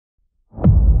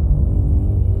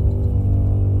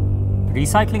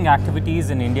Recycling activities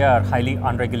in India are highly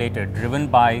unregulated, driven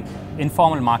by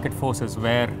informal market forces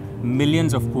where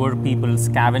millions of poor people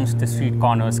scavenge the street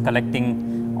corners,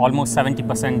 collecting almost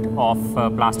 70%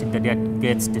 of plastic that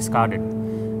gets discarded.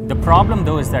 The problem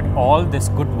though is that all this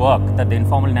good work that the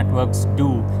informal networks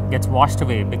do gets washed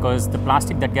away because the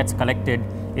plastic that gets collected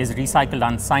is recycled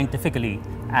unscientifically,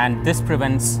 and this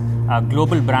prevents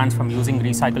global brands from using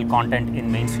recycled content in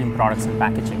mainstream products and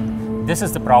packaging. This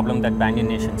is the problem that Banyan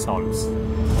Nation solves.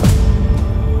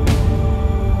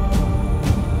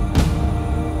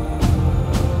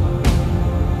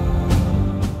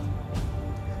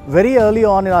 Very early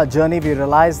on in our journey, we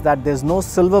realized that there's no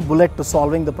silver bullet to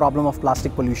solving the problem of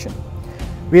plastic pollution.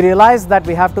 We realized that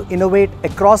we have to innovate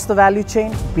across the value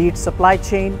chain, be it supply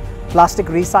chain, plastic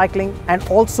recycling, and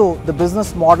also the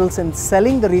business models in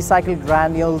selling the recycled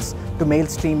granules to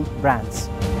mainstream brands.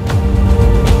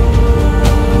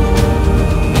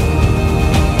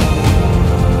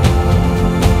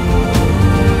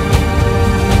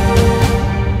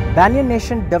 Banyan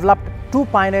Nation developed two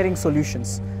pioneering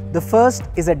solutions. The first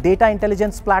is a data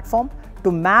intelligence platform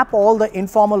to map all the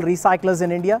informal recyclers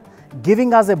in India,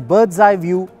 giving us a bird's eye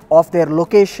view of their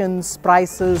locations,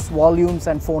 prices, volumes,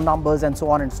 and phone numbers, and so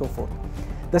on and so forth.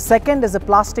 The second is a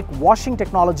plastic washing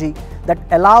technology that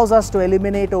allows us to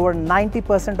eliminate over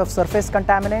 90% of surface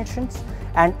contaminations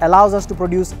and allows us to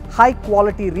produce high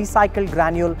quality recycled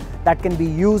granule that can be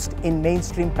used in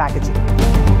mainstream packaging.